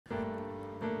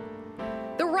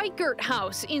Reichert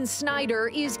House in Snyder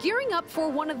is gearing up for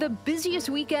one of the busiest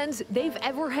weekends they've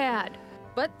ever had.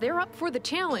 But they're up for the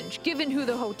challenge, given who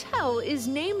the hotel is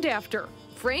named after,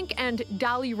 Frank and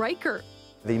Dolly Reichert.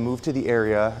 They moved to the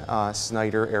area,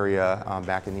 Snyder area,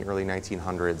 back in the early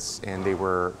 1900s, and they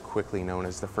were quickly known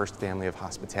as the first family of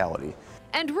hospitality.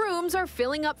 And rooms are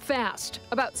filling up fast.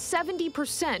 About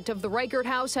 70% of the Reichert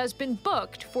House has been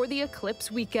booked for the Eclipse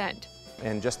weekend.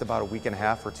 And just about a week and a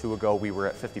half or two ago, we were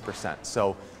at 50%.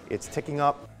 So it's ticking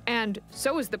up. And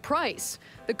so is the price.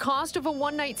 The cost of a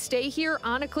one-night stay here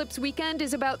on Eclipse weekend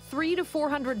is about $300 to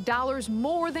 $400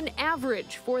 more than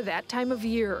average for that time of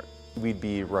year. We'd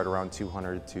be right around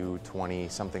 $200 to $220,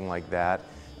 something like that,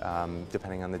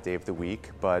 depending on the day of the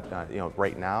week. But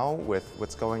right now, with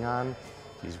what's going on,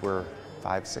 these were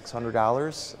 $500 to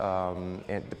 $600,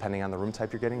 and depending on the room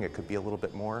type you're getting, it could be a little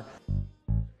bit more.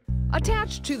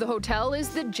 Attached to the hotel is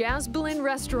the Jazzbelin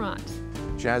restaurant.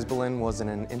 Jazzbelin was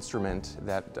an instrument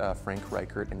that Frank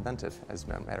Reichert invented, as a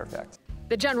matter of fact.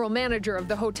 The general manager of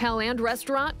the hotel and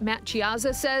restaurant, Matt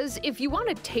Chiazza, says if you want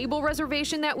a table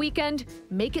reservation that weekend,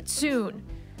 make it soon.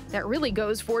 That really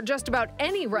goes for just about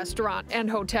any restaurant and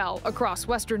hotel across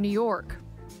Western New York.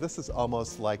 This is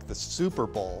almost like the Super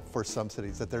Bowl for some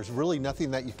cities, that there's really nothing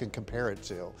that you can compare it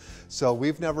to. So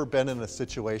we've never been in a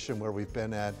situation where we've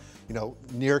been at,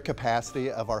 near capacity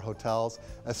of our hotels,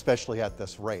 especially at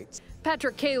this rate.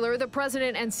 Patrick Kaler, the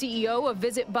president and CEO of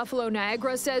Visit Buffalo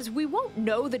Niagara, says we won't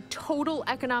know the total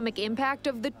economic impact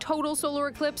of the total solar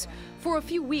eclipse for a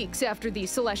few weeks after the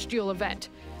celestial event.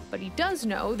 But he does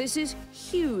know this is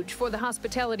huge for the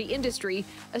hospitality industry,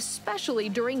 especially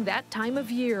during that time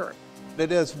of year.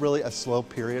 It is really a slow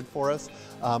period for us.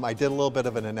 I did a little bit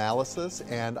of an analysis,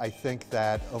 and I think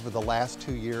that over the last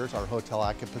 2 years, our hotel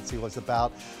occupancy was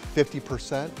about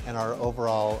 50%, and our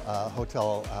overall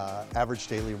hotel average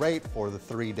daily rate for the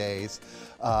 3 days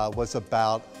was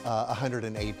about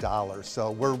 $108.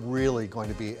 So we're really going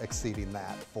to be exceeding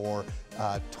that for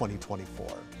 2024.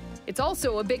 It's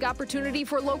also a big opportunity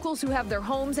for locals who have their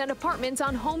homes and apartments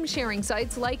on home sharing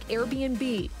sites like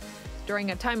Airbnb.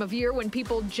 During a time of year when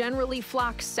people generally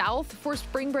flock south for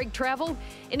spring break travel,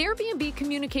 an Airbnb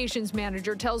communications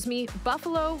manager tells me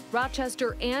Buffalo,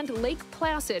 Rochester, and Lake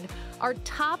Placid are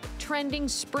top trending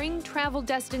spring travel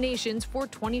destinations for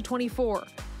 2024.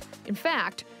 In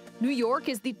fact, New York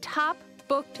is the top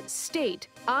booked state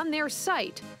on their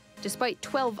site, despite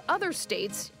 12 other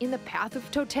states in the path of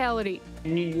totality.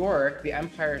 New York, the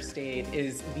Empire State,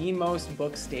 is the most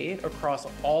booked state across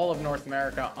all of North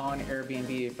America on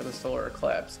Airbnb for the solar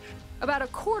eclipse. About a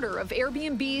quarter of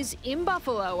Airbnbs in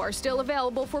Buffalo are still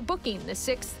available for booking the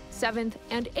 6th, 7th,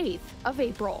 and 8th of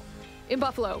April. In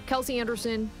Buffalo, Kelsey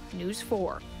Anderson, News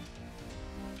 4.